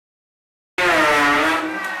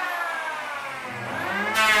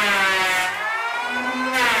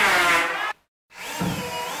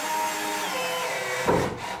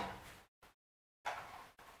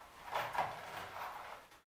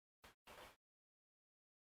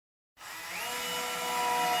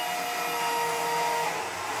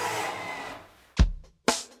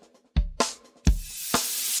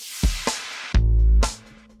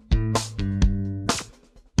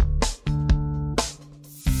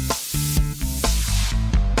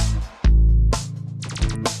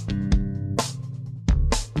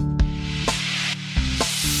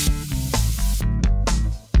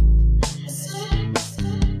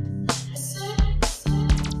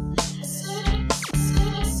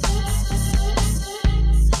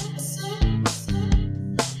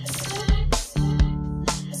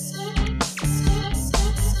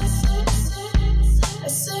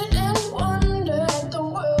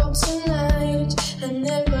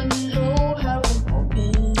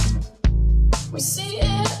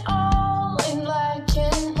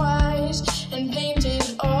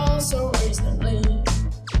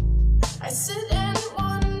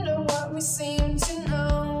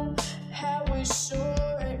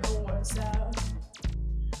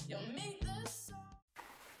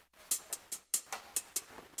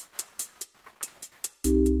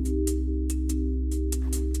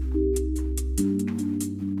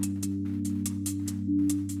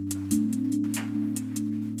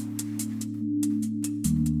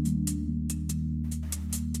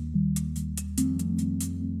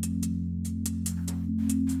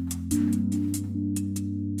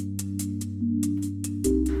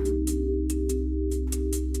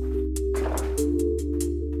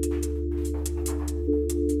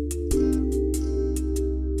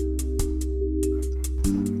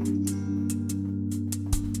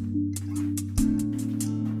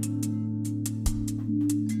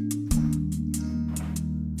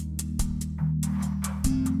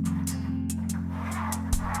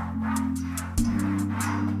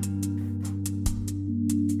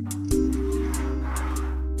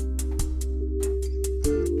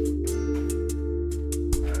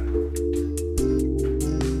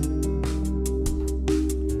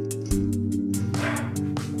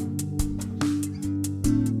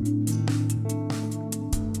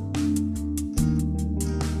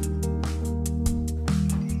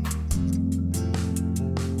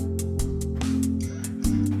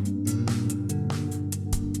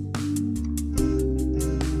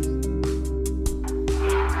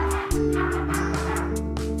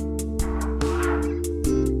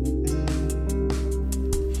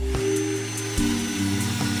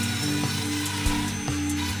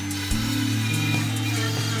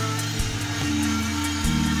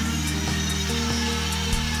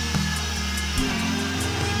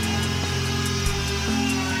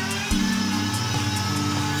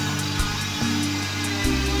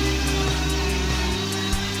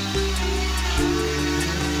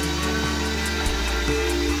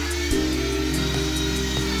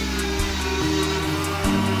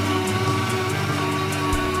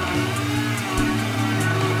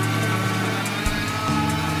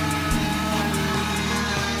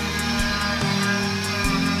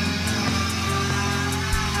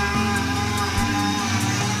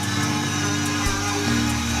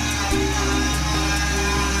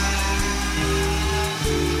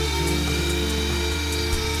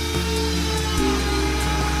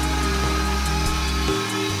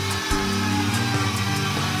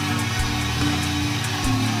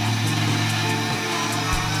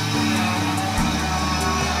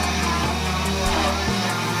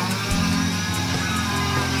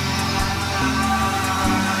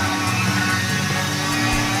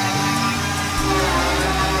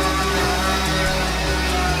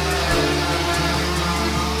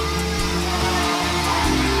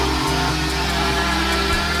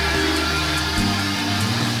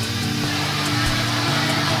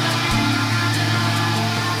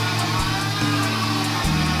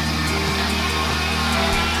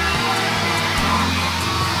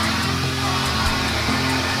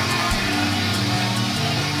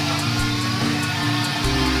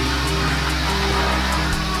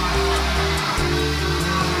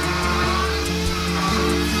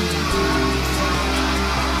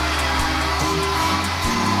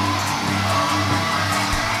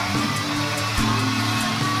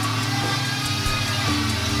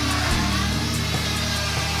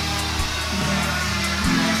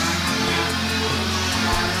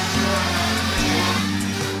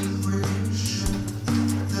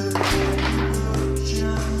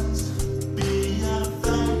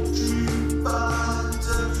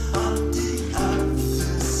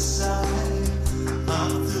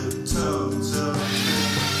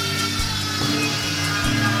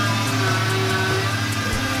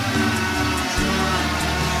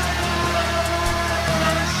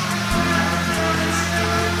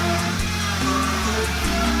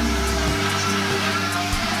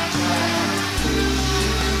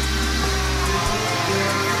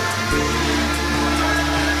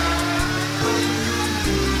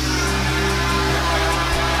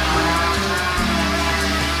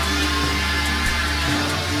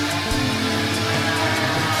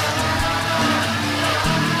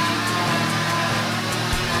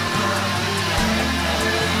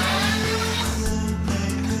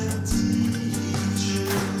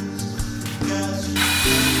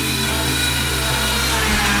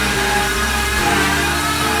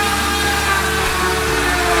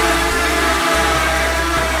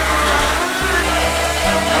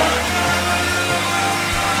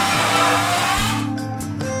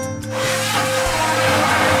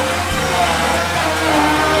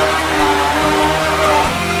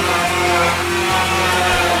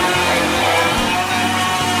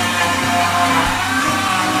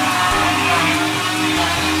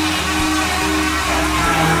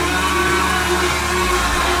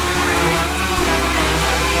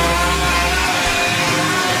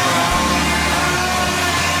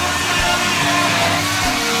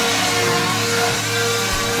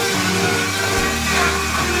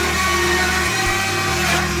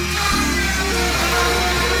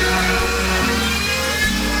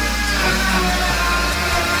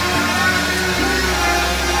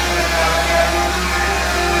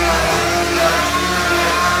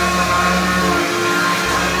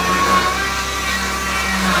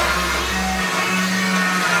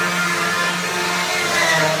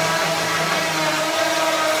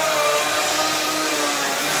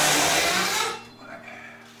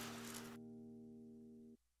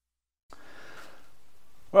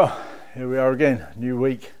Well, here we are again, new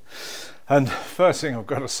week. And first thing I've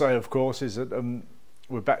got to say, of course, is that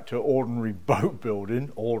we're back to ordinary boat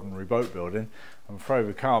building. I'm afraid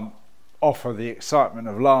we can't offer the excitement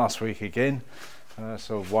of last week again.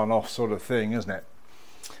 Sort of one-off sort of thing, isn't it?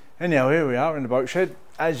 Anyhow, here we are in the boat shed.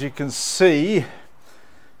 As you can see,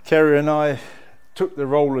 Kerry and I took the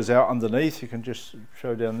rollers out underneath. You can just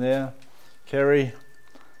show down there. Kerry,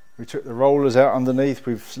 we took the rollers out underneath.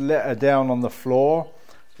 We've let her down on the floor.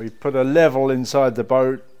 We put a level inside the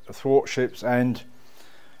boat, the thwartships and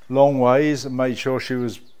long ways, and made sure she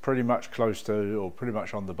was pretty much close to, or pretty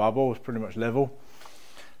much on the bubble, was pretty much level.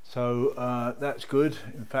 So that's good.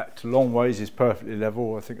 In fact, long ways is perfectly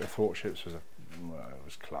level. I think the thwartships was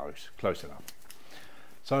close enough.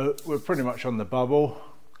 So we're pretty much on the bubble,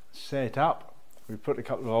 set up. We put a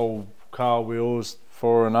couple of old car wheels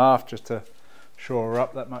fore and aft just to shore her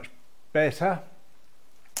up that much better.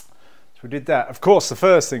 We did that. Of course, the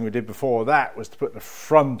first thing we did before that was to put the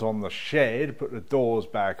front on the shed, put the doors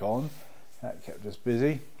back on. That kept us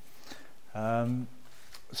busy. So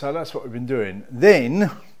that's what we've been doing.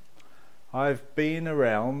 Then I've been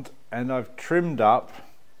around and I've trimmed up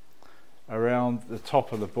around the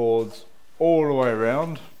top of the boards all the way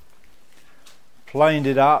around, planed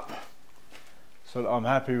it up so that I'm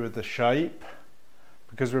happy with the shape,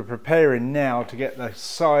 because we're preparing now to get the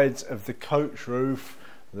sides of the coach roof,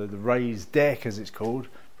 the raised deck as it's called,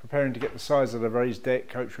 preparing to get the sides of the raised deck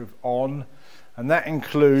coach roof on, and that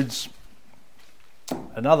includes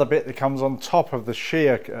another bit that comes on top of the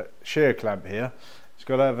shear clamp here. It's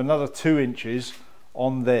got to have another 2 inches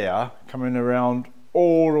on there, coming around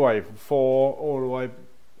all the way from fore all the way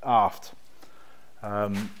aft.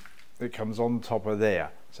 It comes on top of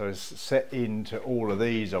there, so it's set into all of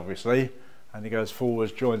these obviously, and it goes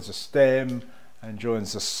forwards, joins the stem and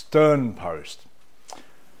joins the stern post.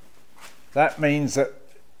 That means that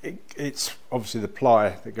it's obviously the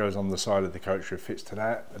ply that goes on the side of the coach roof fits to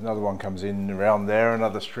that. Another one comes in around there,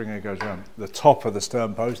 another stringer goes around the top of the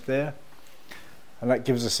stern post there, and that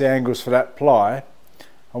gives us the angles for that ply.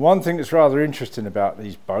 And one thing that's rather interesting about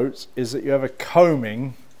these boats is that you have a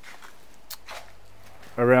combing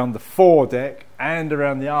around the foredeck and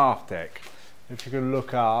around the aft deck. If you can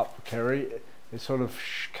look up, Kerry, it sort of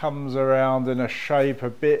comes around in a shape a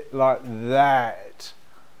bit like that.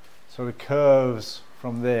 Sort of curves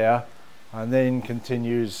from there and then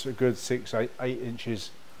continues a good 8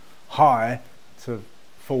 inches high to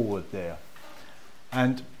forward there.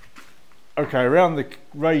 And okay, around the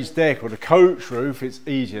raised deck or the coach roof it's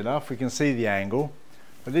easy enough, we can see the angle,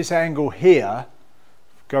 but this angle here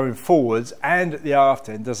going forwards and at the aft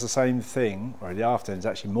end does the same thing. Well, the aft end is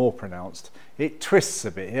actually more pronounced. It twists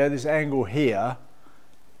a bit here. This angle here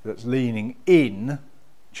that's leaning in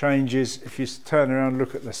changes. If you turn around and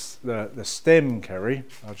look at the stem, Kerry,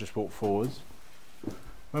 I'll just walk forwards.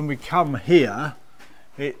 When we come here,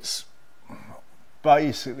 it's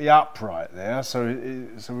basically upright there. So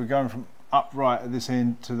we're going from upright at this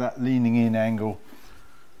end to that leaning in angle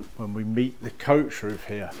when we meet the coach roof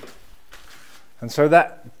here. And so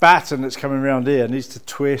that batten that's coming around here needs to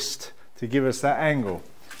twist to give us that angle.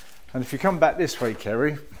 And if you come back this way,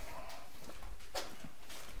 Kerry,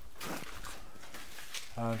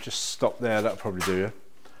 just stop there, that'll probably do you.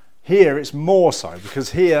 Here it's more so,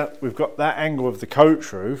 because here we've got that angle of the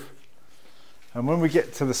coach roof, and when we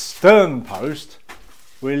get to the stern post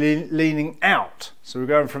we're leaning out. So we're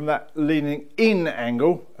going from that leaning in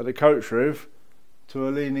angle at the coach roof to a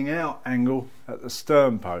leaning out angle at the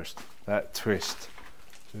stern post. That twist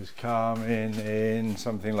just coming in,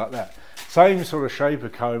 something like that. Same sort of shape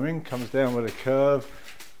of combing, comes down with a curve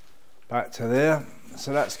back to there.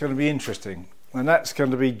 So that's going to be interesting. And that's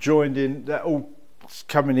going to be joined in, that all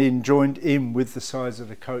coming in, joined in with the sides of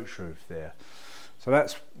the coach roof there. So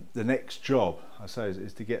that's the next job, I say,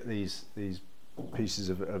 is to get these pieces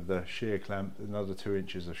of the shear clamp, another 2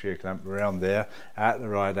 inches of shear clamp around there at the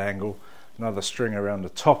right angle, another string around the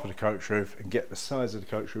top of the coach roof, and get the sides of the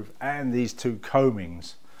coach roof and these 2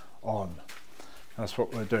 combings on. That's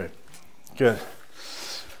what we're doing. Good.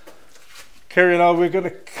 Kerry and I, we're going to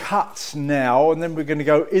cut now and then we're going to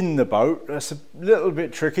go in the boat. That's a little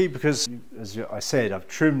bit tricky because, as I said, I've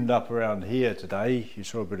trimmed up around here today. You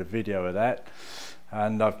saw a bit of video of that.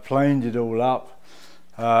 And I've planed it all up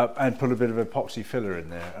and put a bit of epoxy filler in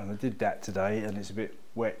there. And I did that today and it's a bit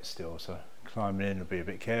wet still, so climbing in will be a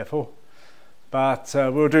bit careful. But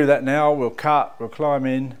we'll do that now. We'll cut, we'll climb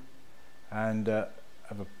in and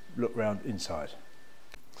have a look round inside.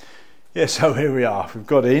 Yeah, so here we are. We've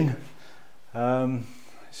got in.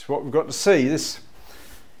 It's what we've got to see. This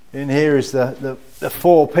in here is the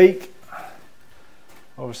forepeak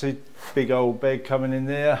Obviously big old bed coming in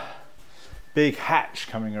there, big hatch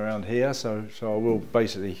coming around here, so I will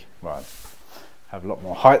basically have a lot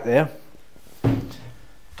more height there. It's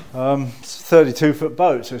a 32-foot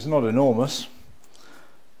boat, so it's not enormous,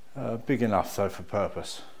 big enough though for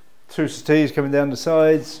purpose. Two settees coming down the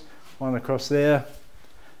sides, one across there,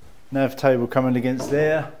 nav table coming against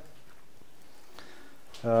there.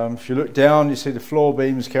 If you look down, you see the floor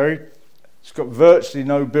beams carried. It's got virtually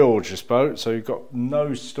no bilge, this boat, so you've got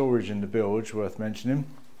no storage in the bilge, worth mentioning.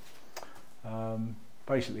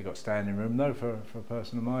 Basically got standing room though for a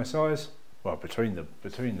person of my size. Well, between the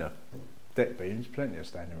deck beams, plenty of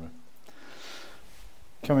standing room.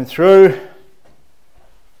 Coming through,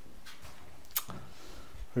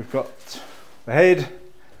 we've got the head,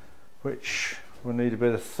 which will need a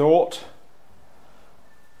bit of thought.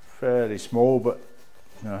 Fairly small, but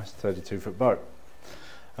no, it's a 32-foot boat.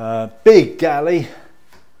 Big galley.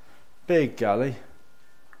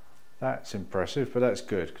 That's impressive, but that's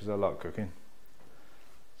good because I like cooking.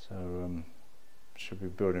 So should be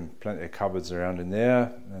building plenty of cupboards around in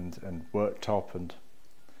there and worktop, and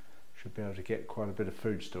should be able to get quite a bit of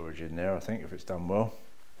food storage in there, I think, if it's done well.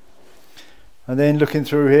 And then looking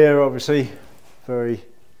through here, obviously, very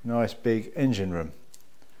nice big engine room.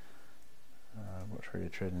 Watch where you're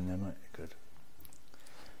treading there, mate. Good.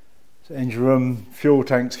 So engine room, fuel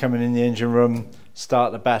tanks coming in the engine room,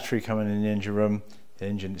 starter battery coming in the engine room. The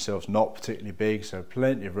engine itself's not particularly big, so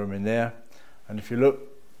plenty of room in there. And if you look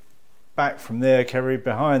back from there, Kerry,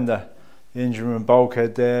 behind the engine room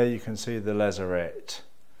bulkhead there, you can see the lazarette,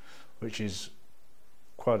 which is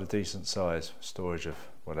quite a decent size storage of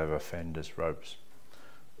whatever, fenders, ropes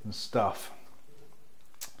and stuff.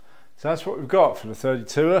 So that's what we've got for the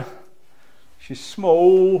 32er. She's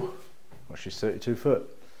small, well, she's 32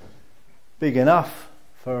 foot. Big enough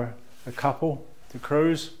for a couple to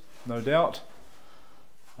cruise, no doubt.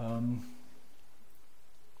 And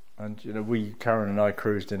you know, Karen and I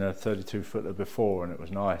cruised in a 32 footer before, and it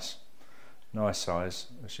was nice size,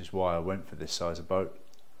 which is why I went for this size of boat.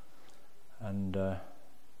 And I'm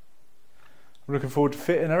looking forward to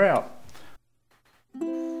fitting her out.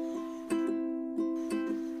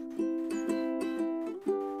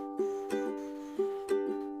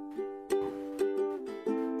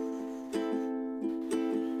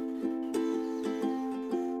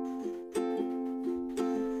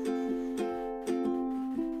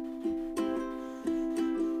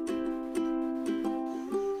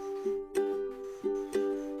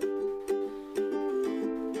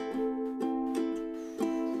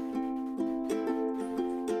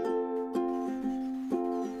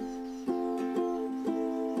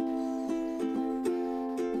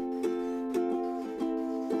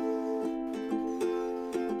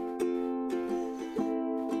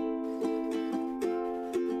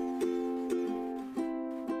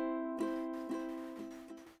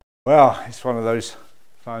 Well, it's one of those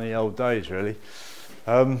funny old days, really.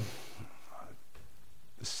 The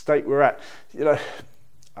state we're at, you know,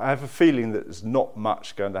 I have a feeling that there's not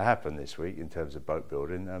much going to happen this week in terms of boat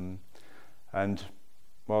building, and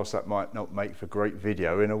whilst that might not make for great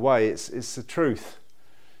video, in a way it's the truth,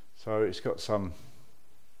 so it's got some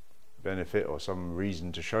benefit or some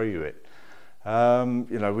reason to show you it.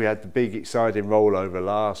 You know, we had the big exciting rollover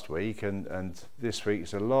last week, and this week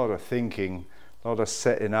it's a lot of thinking, a lot of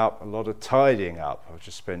setting up, a lot of tidying up. I've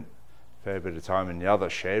just spent a fair bit of time in the other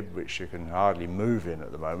shed, which you can hardly move in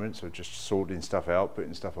at the moment, so just sorting stuff out,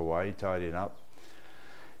 putting stuff away, tidying up.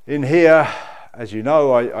 In here, as you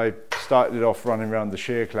know, I started off running around the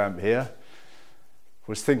shear clamp here,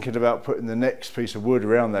 was thinking about putting the next piece of wood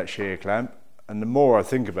around that shear clamp, and the more I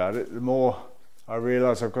think about it, the more I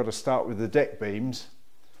realise I've got to start with the deck beams,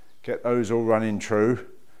 get those all running true,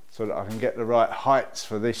 so that I can get the right heights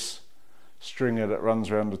for this stringer that runs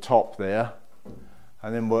around the top there,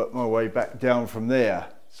 and then work my way back down from there.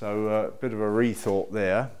 So a bit of a rethought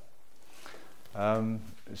there.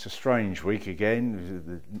 It's a strange week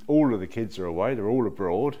again. All of the kids are away, they're all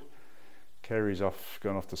abroad. Kerry's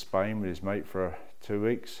gone off to Spain with his mate for 2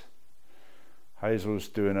 weeks. Hazel's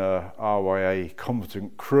doing a RYA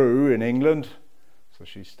competent crew in England, so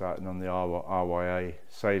she's starting on the RYA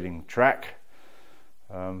sailing track.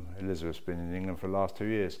 Elizabeth's been in England for the last 2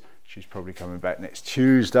 years. She's probably coming back next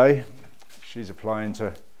Tuesday. She's applying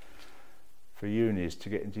for unis, to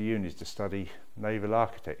get into unis to study naval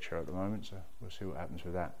architecture at the moment, so we'll see what happens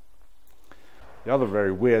with that. The other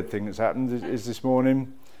very weird thing that's happened is this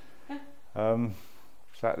morning,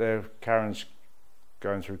 sat there, Karen's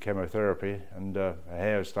going through chemotherapy, and her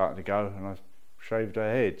hair's starting to go, and I've shaved her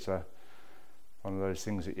head, so one of those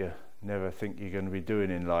things that you never think you're going to be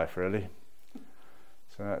doing in life, really.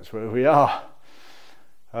 So that's where we are.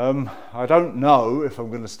 I don't know if I'm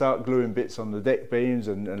going to start gluing bits on the deck beams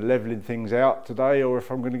and levelling things out today, or if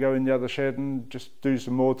I'm going to go in the other shed and just do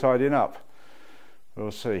some more tidying up.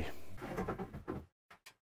 We'll see.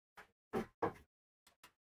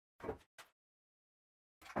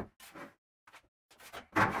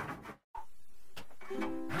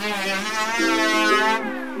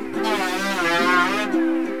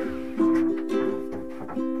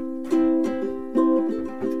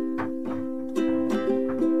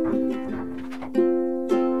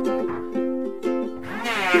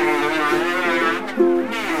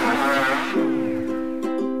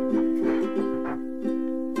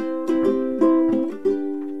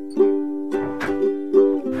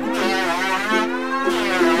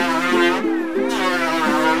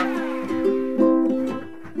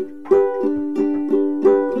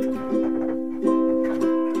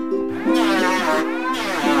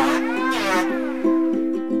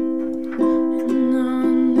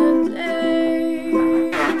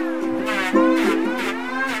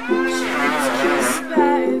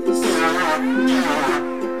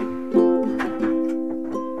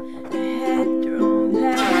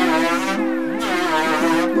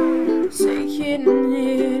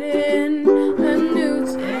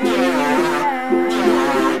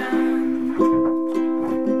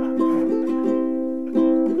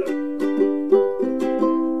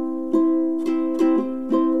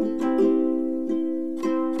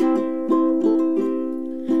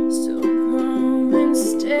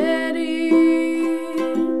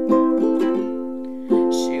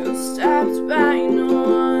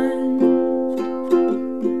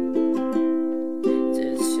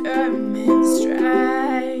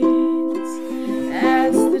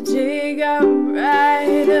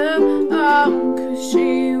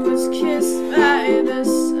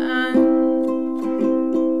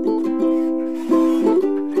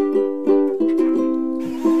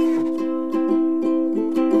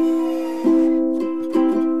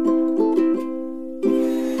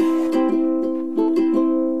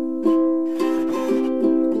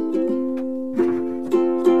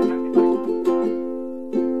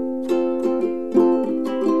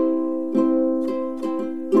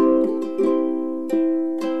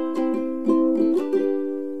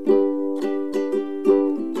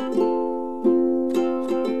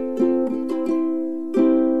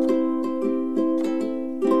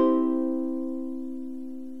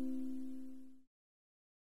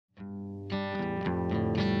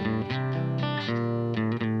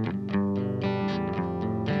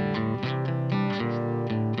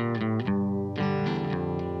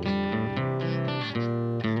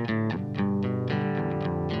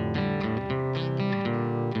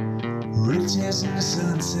 Riches in the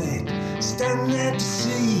sunset, standing at the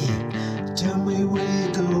sea. Tell me where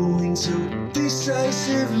you're going so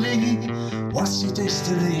decisively. What's your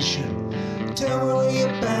destination? Tell me where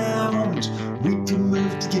you're bound. We can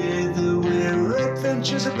move together where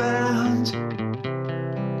adventures abound.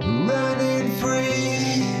 Running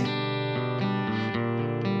free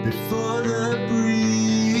before the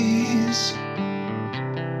breeze.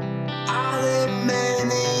 Are there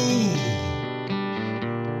many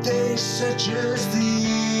days such as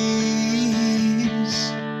these?